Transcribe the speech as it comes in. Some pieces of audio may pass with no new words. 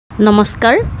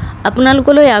নমস্কাৰ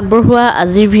আপোনালোকলৈ আগবঢ়োৱা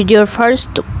আজিৰ ভিডিঅ'ৰ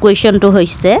ফাৰ্ষ্ট কুৱেশ্যনটো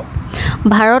হৈছে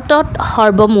ভাৰতত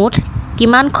সৰ্বমুঠ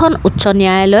কিমানখন উচ্চ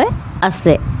ন্যায়ালয়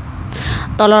আছে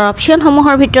তলৰ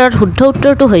অপচনসমূহৰ ভিতৰত শুদ্ধ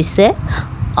উত্তৰটো হৈছে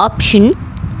অপচন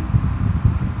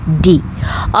ডি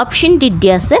অপচন ডি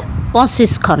দিয়া আছে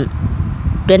 25খন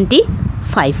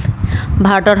 25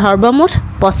 ভাৰতত সৰ্বমুঠ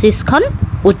 25খন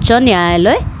উচ্চ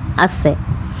ন্যায়ালয় আছে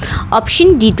অপচন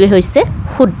ডি টোৱে হৈছে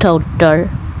শুদ্ধ উত্তৰ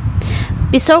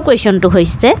পিছৰ কুৱেশ্যনটো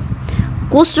হৈছে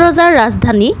কোচ ৰজাৰ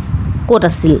ৰাজধানী ক'ত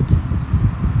আছিল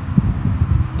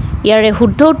ইয়াৰে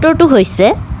শুদ্ধ উত্তৰটো হৈছে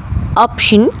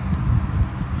অপচন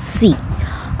সি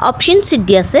অপচন সি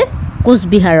দি আছে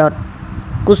কোচবিহাৰত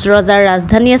কোচ ৰজাৰ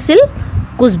ৰাজধানী আছিল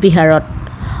কোচবিহাৰত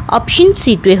অপচন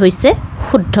সি টোৱে হৈছে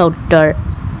শুদ্ধ উত্তৰ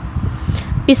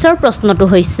পিছৰ প্ৰশ্নটো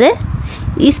হৈছে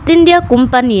ইষ্ট ইণ্ডিয়া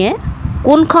কোম্পানীয়ে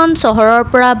কোনখন চহৰৰ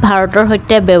পৰা ভাৰতৰ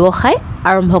সৈতে ব্যৱসায়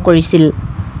আৰম্ভ কৰিছিল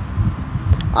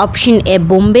অপচন এ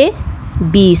বম্বে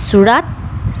বি সুৰাট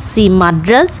সি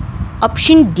মাদ্ৰাজ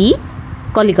অপচন ডি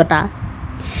কলিকতা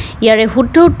ইয়াৰে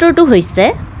শুদ্ধ উত্তৰটো হৈছে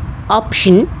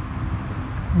অপচন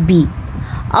বি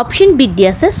অপচন বি দি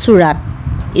আছে সুৰাট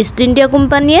ইষ্ট ইণ্ডিয়া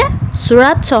কোম্পানীয়ে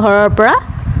সুৰাট চহৰৰ পৰা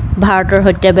ভাৰতৰ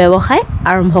সৈতে ব্যৱসায়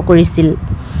আৰম্ভ কৰিছিল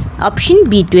অপচন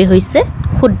বি টোৱে হৈছে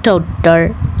শুদ্ধ উত্তৰ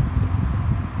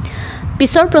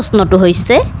পিছৰ প্ৰশ্নটো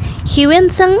হৈছে হিউৱেন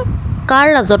চাং কাৰ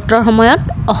ৰাজত্বৰ সময়ত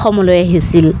অসমলৈ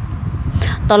আহিছিল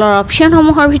তলৰ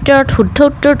অপচনসমূহৰ ভিতৰত শুদ্ধ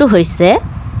উত্তৰটো হৈছে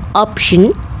অপচন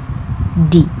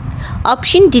ডি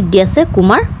অপচন ডি দি আছে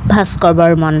কুমাৰ ভাস্কৰ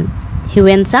বৰ্মন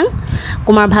হিউৱেন চাং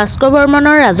কুমাৰ ভাস্কৰ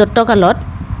বৰ্মনৰ ৰাজত্বকালত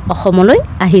অসমলৈ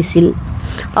আহিছিল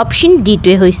অপচন ডি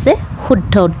টোৱে হৈছে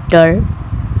শুদ্ধ উত্তৰ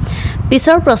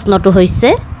পিছৰ প্ৰশ্নটো হৈছে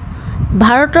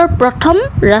ভাৰতৰ প্ৰথম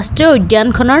ৰাষ্ট্ৰীয়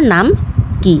উদ্যানখনৰ নাম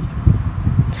কি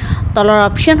তলৰ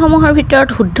অপচনসমূহৰ ভিতৰত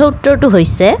শুদ্ধ উত্তৰটো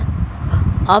হৈছে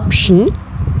অপচন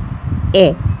এ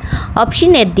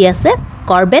অপচন এ দি আছে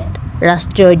কৰবেট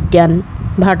ৰাষ্ট্ৰীয় উদ্যান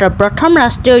ভাৰতৰ প্ৰথম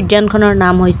ৰাষ্ট্ৰীয় উদ্যানখনৰ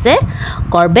নাম হৈছে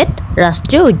কৰবেট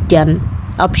ৰাষ্ট্ৰীয় উদ্যান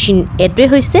অপচন এটোৱে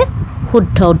হৈছে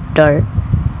শুদ্ধ উত্তৰ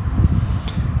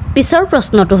পিছৰ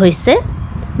প্ৰশ্নটো হৈছে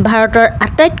ভাৰতৰ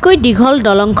আটাইতকৈ দীঘল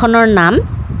দলংখনৰ নাম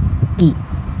কি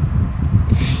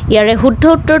ইয়াৰে শুদ্ধ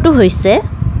উত্তৰটো হৈছে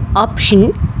অপচন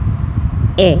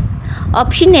এ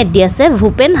অপচন এ দি আছে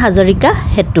ভূপেন হাজৰিকা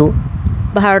সেতু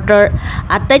ভাৰতৰ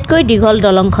আটাইতকৈ দীঘল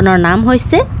দলংখনৰ নাম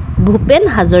হৈছে ভূপেন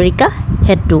হাজৰিকা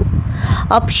সেতু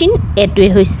অপচন এটোৱে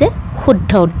হৈছে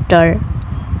শুদ্ধ উত্তৰ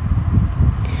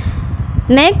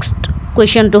নেক্সট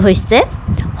কুৱেশ্যনটো হৈছে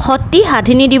সতী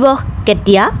সাধিনী দিৱস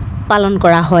কেতিয়া পালন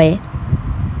কৰা হয়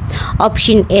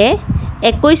option A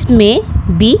 21 may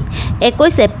be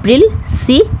 21 April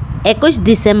C 21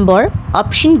 December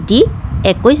option D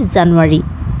 21 জানুৱাৰী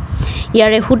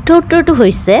ইয়াৰে শুদ্ধ উত্তৰটো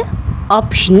হৈছে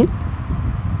অপচন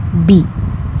বি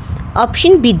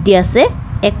অপচন বি দি আছে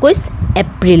 21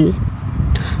 এপ্ৰিল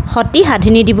সতী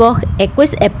সাধিনী দিৱস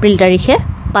 21 এপ্ৰিল তাৰিখে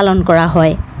পালন কৰা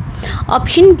হয়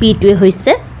অপচন বি টোৱে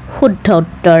হৈছে শুদ্ধ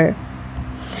উত্তৰ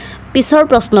পিছৰ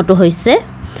প্ৰশ্নটো হৈছে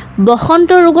বসন্ত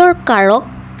ৰোগৰ কাৰক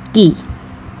কি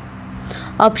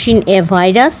option A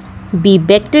virus B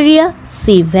bacteria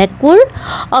C ভেকুৰ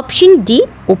option D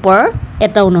ওপৰৰ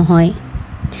এটাও নহয়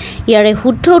ইয়াৰে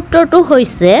শুদ্ধ উত্তৰটো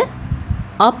হৈছে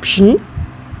অপচন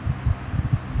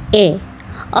এ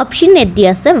অপচন এ দি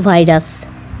আছে ভাইৰাছ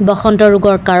বসন্ত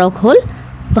ৰোগৰ কাৰক হ'ল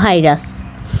ভাইৰাছ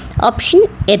অপচন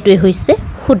এটোৱে হৈছে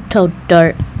শুদ্ধ উত্তৰ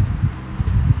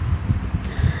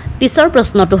পিছৰ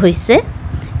প্ৰশ্নটো হৈছে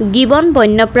গিবন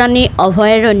বন্যপ্ৰাণী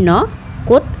অভয়াৰণ্য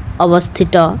ক'ত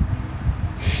অৱস্থিত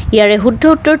ইয়াৰে শুদ্ধ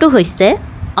উত্তৰটো হৈছে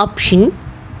অপচন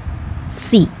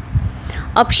চি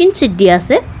অপচন চি দি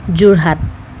আছে যোৰহাট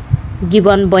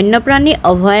গিবন বন্যপ্ৰাণী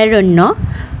অভয়াৰণ্য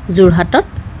যোৰহাটত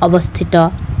অৱস্থিত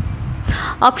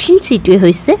অপচন চি টোৱে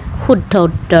হৈছে শুদ্ধ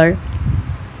উত্তৰ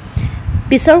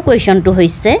পিছৰ কুৱেশ্যনটো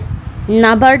হৈছে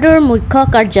নাবাৰ্ডৰ মুখ্য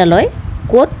কাৰ্যালয়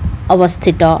ক'ত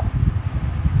অৱস্থিত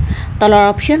তলৰ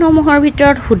অপচনসমূহৰ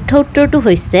ভিতৰত শুদ্ধ উত্তৰটো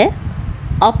হৈছে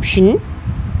অপচন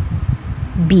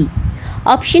বি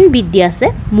অপচন বি দি আছে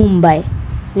মুম্বাই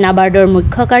নাবাৰ্ডৰ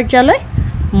মুখ্য কাৰ্যালয়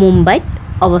মুম্বাইত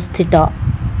অৱস্থিত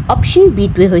অপচন বি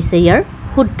টোৱে হৈছে ইয়াৰ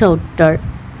শুদ্ধ উত্তৰ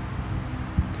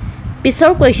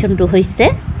পিছৰ কুৱেশ্যনটো হৈছে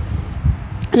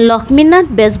লক্ষ্মীনাথ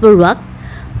বেজবৰুৱাক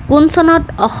কোন চনত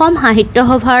অসম সাহিত্য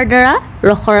সভাৰ দ্বাৰা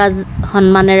ৰসৰাজ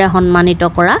সন্মানেৰে সন্মানিত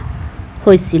কৰা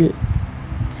হৈছিল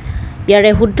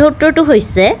ইয়াৰে শুদ্ধ উত্তৰটো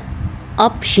হৈছে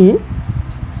অপচন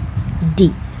ডি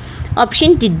অপচন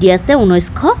ডি দি আছে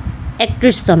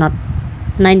 1931 চনত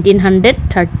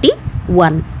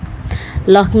 1931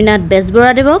 লক্ষ্মীনাথ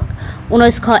বেজবৰুৱাদেৱক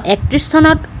 1931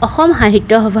 চনত অসম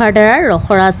সাহিত্য সভাৰ দ্বাৰা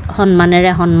ৰসৰাজ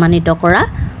সন্মানেৰে সন্মানিত কৰা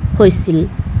হৈছিল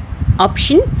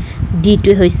অপশ্যন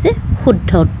ডিটোৱে হৈছে শুদ্ধ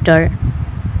উত্তৰ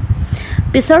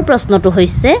পিছৰ প্ৰশ্নটো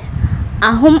হৈছে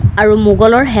আহোম আৰু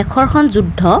মোগলৰ শেষৰখন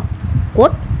যুদ্ধ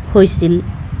ক'ত হৈছিল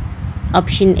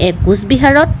option A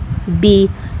কোচবিহাৰত B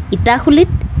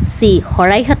ইটাখুলিত C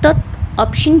শৰাইঘাটত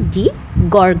option D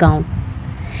গড়গাঁৱত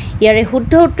ইয়াৰে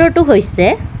শুদ্ধ উত্তৰটো হৈছে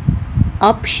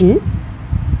অপশ্যন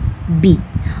বি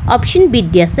অপশ্যন বি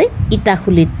দি আছে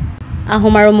ইটাখুলিত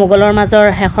আহোম আৰু মোগলৰ মাজৰ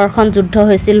শেষৰখন যুদ্ধ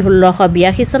হৈছিল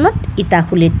 1682 চনত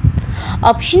ইটাখুলিত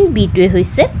অপশ্যন বিটোৱে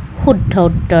হৈছে শুদ্ধ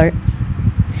উত্তৰ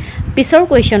পিছৰ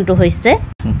কুৱেশ্যনটো হৈছে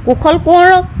কুশল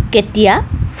কোঁৱৰক কেতিয়া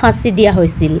ফাঁচি দিয়া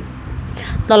হৈছিল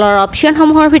তলৰ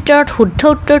অপশ্যনসমূহৰ ভিতৰত শুদ্ধ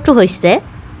উত্তৰটো হৈছে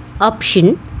অপশ্যন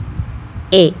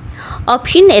এ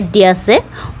অপশ্যন এ দিয়া আছে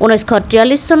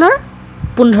 1943 চনৰ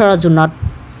 15 জুনত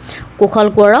কুশল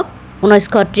কোঁৱৰক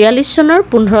 1943 চনৰ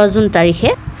 15 জুন তাৰিখে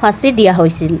ফাঁচি দিয়া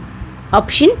হৈছিল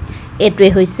অপশ্যন এটোৱে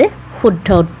হৈছে শুদ্ধ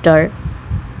উত্তৰ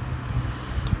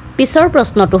পিছৰ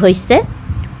প্ৰশ্নটো হৈছে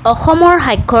অসমৰ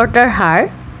সাক্ষৰতাৰ হাৰ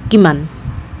কিমান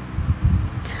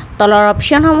তলৰ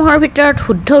অপশ্যনসমূহৰ ভিতৰত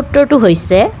শুদ্ধ উত্তৰটো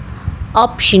হৈছে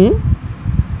অপশ্যন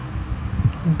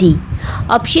ডি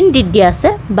অপশ্যন ডি দিয়া আছে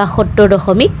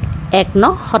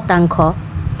 72.19%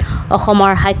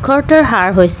 অসমৰ সাক্ষৰতাৰ হাৰ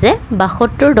হৈছে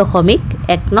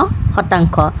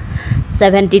 72.19%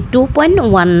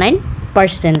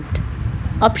 72.19%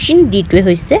 অপশ্যন ডিটোৱে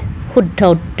হৈছে শুদ্ধ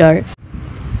উত্তৰ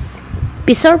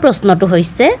পিছৰ প্ৰশ্নটো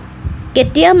হৈছে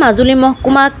কেতিয়া মাজুলী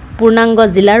মহকুমাক পূৰ্ণাংগ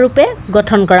জিলাৰূপে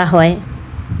গঠন কৰা হয়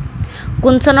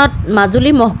কোন চনত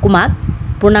মাজুলী মহকুমাক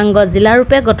পূৰ্ণাংগ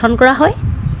জিলাৰূপে গঠন কৰা হয়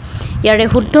ইয়াৰে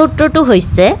শুদ্ধ উত্তৰটো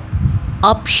হৈছে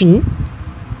অপশ্যন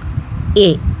এ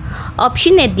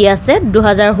অপশ্যন এ দিয়া আছে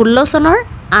 2016 চনৰ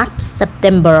 8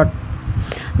 ছেপ্টেম্বৰত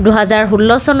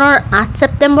 2016 চনৰ 8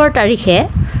 ছেপ্টেম্বৰ তাৰিখে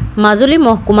মাজুলী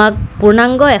মহকুমাক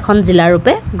পূৰ্ণাংগ এখন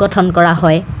জিলাৰূপে গঠন কৰা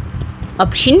হয়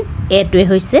অপশ্যন এটোৱে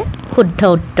হৈছে শুদ্ধ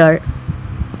উত্তৰ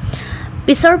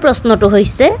পিছৰ প্ৰশ্নটো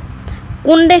হৈছে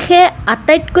কোন দেশে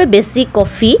আটাইতকৈ বেছি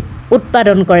কফি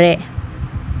উৎপাদন কৰে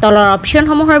তলৰ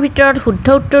অপশ্যনসমূহৰ ভিতৰত শুদ্ধ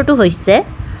উত্তৰটো হৈছে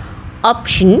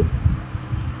অপশ্যন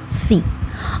সি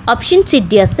অপশ্যন সি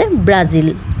দি আছে ব্ৰাজিল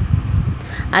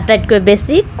আটাইতকৈ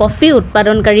বেছি কফি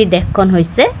উৎপাদনকাৰী দেশখন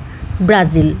হৈছে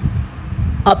ব্ৰাজিল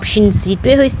অপশ্যন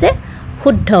সিটোৱে হৈছে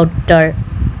শুদ্ধ উত্তৰ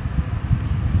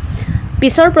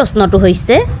পিছৰ প্ৰশ্নটো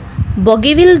হৈছে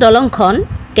বগীবিল দলংখন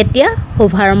কেতিয়া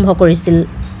শুভাৰম্ভ কৰিছিল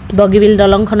বগীবিল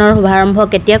দলংখনৰ শুভাৰম্ভ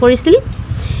কেতিয়া কৰিছিল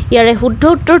ইয়াৰে শুদ্ধ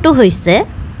উত্তৰটো হৈছে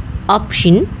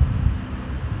অপশ্যন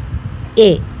এ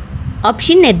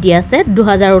অপশ্যন এ দিয়া আছে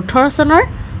 2018 চনৰ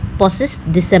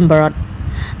 25 ডিচেম্বৰত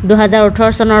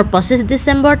 2018 চনৰ 25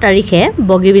 ডিচেম্বৰ তাৰিখে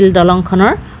বগীবিল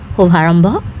দলংখনৰ শুভাৰম্ভ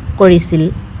কৰিছিল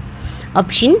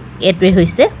অপশ্যন এটোৱে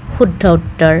হৈছে শুদ্ধ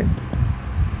উত্তৰ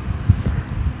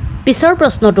পিছৰ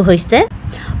প্ৰশ্নটো হৈছে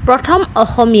প্ৰথম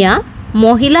অসমীয়া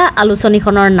মহিলা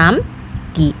আলোচনীখনৰ নাম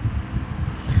কি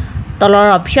তলৰ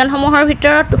অপশ্যনসমূহৰ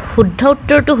ভিতৰত শুদ্ধ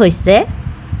উত্তৰটো হৈছে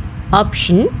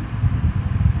অপশ্যন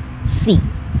সি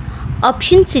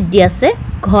অপশ্যন সি দি আছে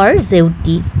ঘৰ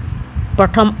জেউতি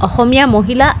প্ৰথম অসমীয়া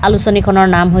মহিলা আলোচনীখনৰ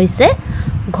নাম হৈছে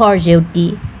ঘৰ জেউতি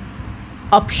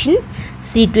অপশ্যন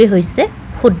সিটোৱে হৈছে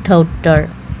শুদ্ধ উত্তৰ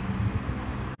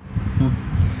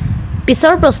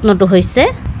পিছৰ প্ৰশ্নটো হৈছে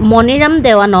মণিৰাম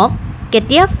দেৱানক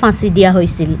কেতিয়া ফাঁচি দিয়া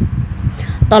হৈছিল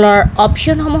তলৰ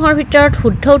অপশ্যনসমূহৰ ভিতৰত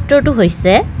শুদ্ধ উত্তৰটো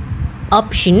হৈছে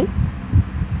অপশ্যন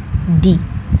ডি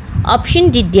অপশ্যন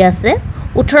ডি দিয়া আছে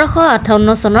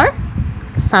 1858 চনৰ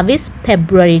 26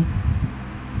 ফেব্ৰুৱাৰীত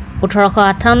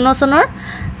 1858 চনৰ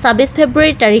 26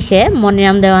 ফেব্ৰুৱাৰী তাৰিখে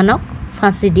মণিৰাম দেৱানক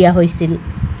ফাঁচি দিয়া হৈছিল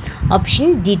অপশ্যন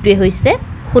ডিটোৱে হৈছে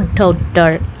শুদ্ধ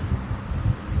উত্তৰ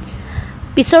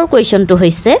পিছৰ কুৱেশ্যনটো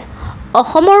হৈছে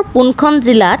অসমৰ কোনখন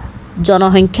জিলাত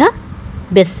জনসংখ্যা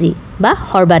বেছি বা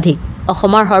সৰ্বাধিক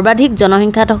অসমৰ সৰ্বাধিক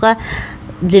জনসংখ্যা থকা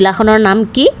জিলাখনৰ নাম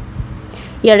কি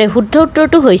ইয়াৰে শুদ্ধ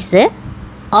উত্তৰটো হৈছে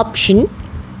অপশ্যন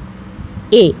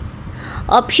এ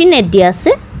অপশ্যন এ দিয়া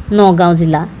আছে নগাঁও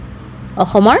জিলা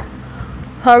অসমৰ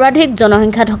সৰ্বাধিক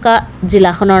জনসংখ্যা থকা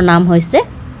জিলাখনৰ নাম হৈছে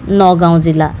নগাঁও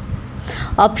জিলা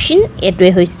অপশ্যন এটোৱে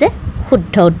হৈছে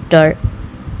শুদ্ধ উত্তৰ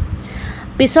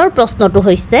পিছৰ প্ৰশ্নটো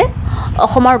হৈছে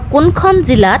অসমৰ কোনখন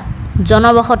জিলাত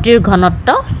জনবসতিৰ ঘনত্ব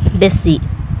বেছি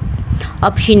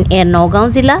অপশ্যন এ নগাঁও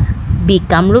জিলা বি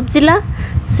কামৰূপ জিলা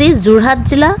চি যোৰহাট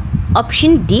জিলা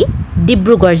অপশ্যন ডি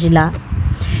ডিব্ৰুগড় জিলা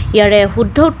ইয়াৰে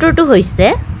শুদ্ধ উত্তৰটো হৈছে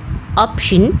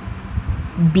অপশ্যন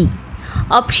বি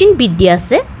অপশ্যন বি দি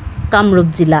আছে কামৰূপ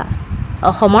জিলা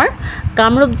অসমৰ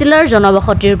কামৰূপ জিলাৰ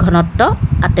জনবসতিৰ ঘনত্ব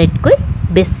আটাইতকৈ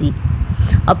বেছি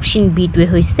অপশ্যন বিটোৱে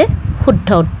হৈছে শুদ্ধ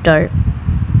উত্তৰ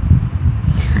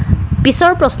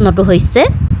পিছৰ প্ৰশ্নটো হৈছে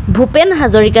ভূপেন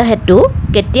হাজৰিকা সেতু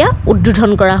কেতিয়া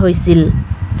উদ্বোধন কৰা হৈছিল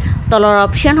তলৰ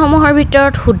অপচনসমূহৰ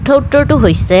ভিতৰত শুদ্ধ উত্তৰটো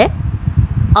হৈছে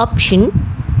অপচন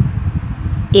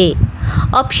এ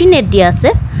অপচন এ দিয়া আছে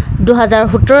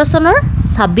 2017 চনৰ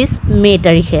 26 মে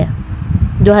তাৰিখে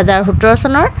 2017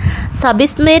 চনৰ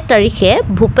 26 মে তাৰিখে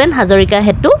ভূপেন হাজৰিকা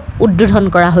হেতু উদ্বোধন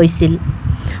কৰা হৈছিল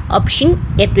অপচন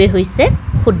এটোৱে হৈছে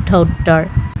শুদ্ধ উত্তৰ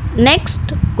নেক্সট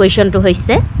কোৱেশ্চনটো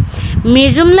হৈছে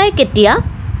মিৰ্জুমলাই কেতিয়া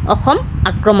অসম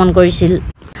আক্ৰমণ কৰিছিল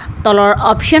তলৰ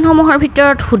অপচনসমূহৰ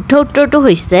ভিতৰত শুদ্ধ উত্তৰটো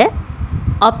হৈছে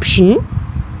অপচন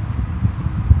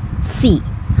সি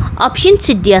অপচন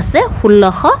সি দিয়া আছে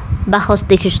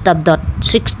 1662 খ্ৰীষ্টাব্দত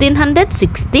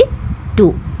 1662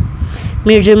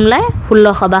 মিৰ্জুমলাই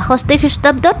 1662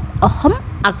 খ্ৰীষ্টাব্দত অসম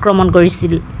আক্ৰমণ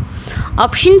কৰিছিল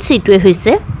অপচন সিটোৱে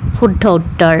হৈছে শুদ্ধ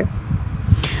উত্তৰ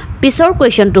পিছৰ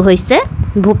কোৱেশ্চনটো হৈছে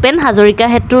ভূপেন হাজৰিকা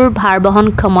হেতুৰ ভাৰ বহন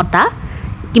ক্ষমতা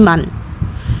কিমান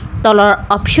তলৰ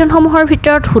অপচনসমূহৰ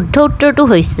ভিতৰত শুদ্ধ উত্তৰটো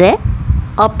হৈছে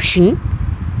অপচন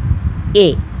এ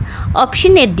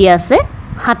অপচন এ দিয়া আছে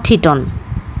 60 টন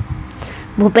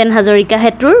ভূপেন হাজৰিকা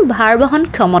হেতুৰ ভাৰ বহন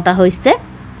ক্ষমতা হৈছে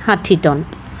 60 টন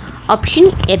অপচন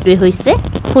এটোৱে হৈছে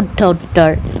শুদ্ধ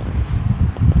উত্তৰ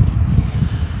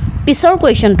পিছৰ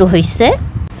কোৱেশ্চনটো হৈছে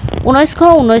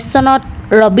 1919 চনত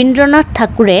ৰবীন্দ্ৰনাথ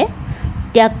ঠাকুৰে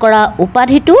ত্যাগ কৰা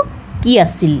উপাধিটো কি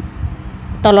আছিল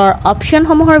তলৰ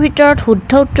অপচনসমূহৰ ভিতৰত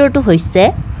শুদ্ধ উত্তৰটো হৈছে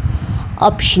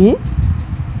অপচন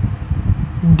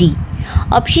ডি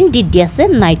অপচন ডি দিয়া আছে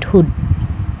নাইটহুড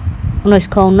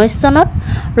 1919 চনত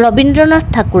ৰবীন্দ্ৰনাথ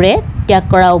ঠাকুৰে ত্যাগ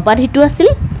কৰা উপাধিটো আছিল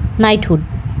নাইটহুড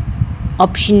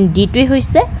অপচন ডিটোৱে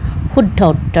হৈছে শুদ্ধ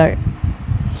উত্তৰ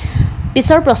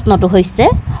পিছৰ প্ৰশ্নটো হৈছে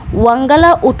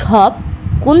ৱাংগালা উৎসৱ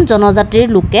কোন জনজাতিৰ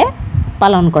লোকে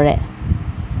পালন কৰে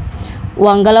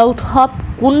ৱাংগালা উৎসৱ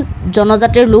কোন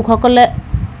জনজাতিৰ লোকসকলে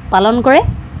পালন কৰে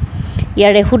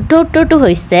ইয়াৰে শুদ্ধ উত্তৰটো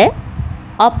হৈছে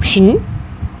অপচন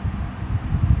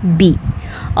বি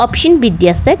অপচন বি দি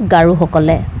আছে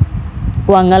গাৰোসকলে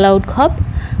ৱাংগালা উৎসৱ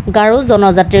গাৰো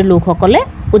জনজাতিৰ লোকসকলে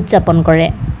উদযাপন কৰে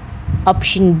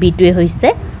অপচন বিটোৱে হৈছে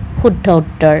শুদ্ধ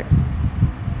উত্তৰ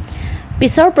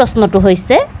পিছৰ প্ৰশ্নটো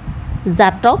হৈছে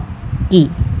জাতক কি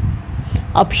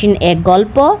অপচন এ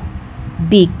গল্প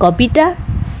বি কবিতা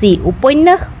সি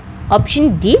উপন্যাস অপচন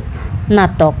ডি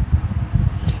নাটক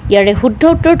ইয়াৰে শুদ্ধ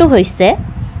উত্তৰটো হৈছে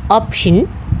অপচন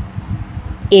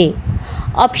এ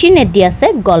অপচন এ দি আছে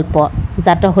গল্প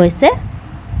জাতক হৈছে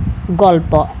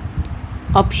গল্প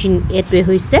অপচন এটোৱে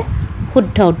হৈছে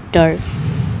শুদ্ধ উত্তৰ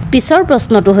পিছৰ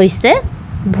প্ৰশ্নটো হৈছে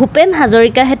ভূপেন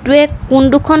হাজৰিকা হেতুৱে কোন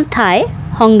দুখন ঠাই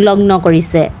সংলগ্ন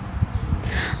কৰিছে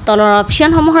তলৰ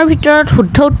অপচনসমূহৰ ভিতৰত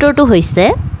শুদ্ধ উত্তৰটো হৈছে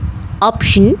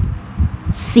অপচন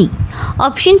সি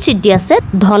অপচন সি দি আছে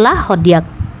ঢলা শদিয়াক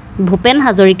ভূপেন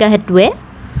হাজৰিকা হেতুৱে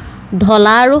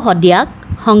ঢলা আৰু শদিয়াক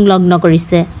সংলগ্ন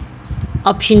কৰিছে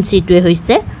অপচন সিটোৱে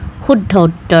হৈছে শুদ্ধ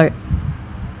উত্তৰ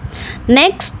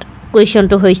নেক্সট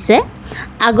কোৱেশ্চনটো হৈছে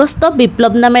আগষ্ট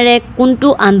বিপ্লৱ নামেৰে কোনটো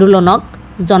আন্দোলনক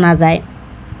জনা যায়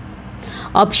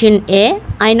অপচন এ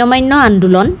আইন অমান্য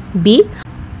আন্দোলন বি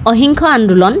অহিংস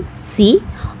আন্দোলন সি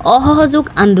অসহযোগ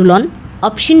আন্দোলন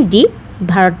অপচন ডি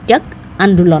ভাৰত্যাগ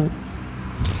আন্দোলন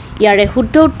ইয়াৰে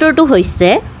শুদ্ধ উত্তৰটো হৈছে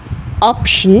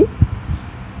অপচন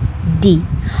ডি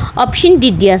অপচন ডি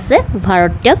দি আছে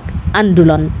ভাৰত্যাগ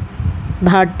আন্দোলন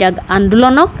ভাৰত্যাগ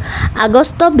আন্দোলনক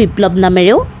আগষ্ট বিপ্লৱ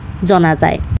নামেৰেও জনা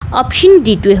যায় অপচন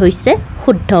ডিটোৱে হৈছে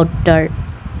শুদ্ধ উত্তৰ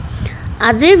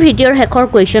আজিৰ ভিডিঅ'ৰ শেষৰ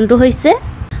কুৱেশ্যনটো হৈছে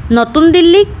নতুন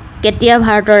দিল্লীক কেতিয়া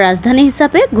ভাৰতৰ ৰাজধানী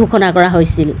হিচাপে ঘোষণা কৰা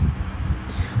হৈছিল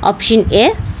অপচন এ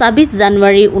 26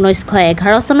 জানুৱাৰী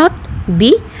 1911 চনত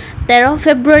বি 13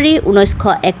 ফেব্ৰুৱাৰী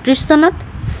 1931 চনত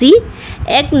সি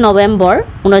 1 নৱেম্বৰ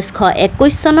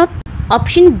 1921 চনত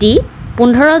অপচন ডি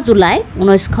 15 জুলাই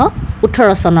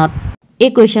 1918 চনত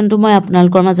এই কুৱেশ্যনটো মই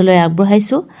আপোনালোকৰ মাজলৈ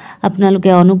আগবঢ়াইছোঁ আপোনালোকে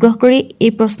অনুগ্ৰহ কৰি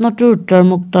এই প্ৰশ্নটোৰ উত্তৰ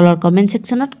মোক তলৰ কমেণ্ট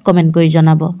ছেকশ্যনত কমেণ্ট কৰি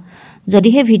জনাব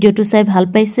যদিহে ভিডিঅ'টো চাই ভাল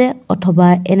পাইছে অথবা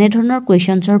এনে ধৰণৰ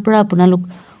কুৱেশ্যনছৰ পৰা আপোনালোক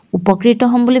উপকৃত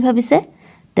হ'ম বুলি ভাবিছে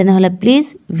তেনেহ'লে প্লিজ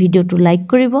ভিডিঅ'টো লাইক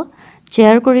কৰিব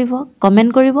শ্বেয়াৰ কৰিব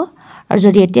কমেণ্ট কৰিব আৰু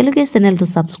যদি এতিয়ালৈকে চেনেলটো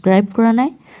ছাবস্ক্ৰাইব কৰা নাই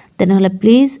তেনেহ'লে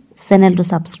প্লিজ চেনেলটো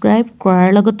ছাবস্ক্ৰাইব কৰাৰ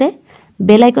লগতে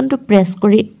বেল আইকনটো প্ৰেছ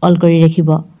কৰি অল কৰি ৰাখিব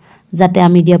যাতে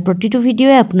আমি দিয়া প্ৰতিটো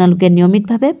ভিডিঅ'ই আপোনালোকে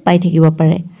নিয়মিতভাৱে পাই থাকিব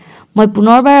পাৰে মই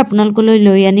পুনৰবাৰ আপোনালোকলৈ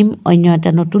লৈ আনিম অন্য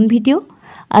এটা নতুন ভিডিঅ'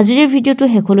 আজিৰ ভিডিঅ'টো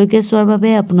শেষলৈকে চোৱাৰ বাবে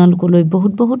আপোনালোকলৈ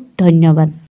বহুত বহুত ধন্যবাদ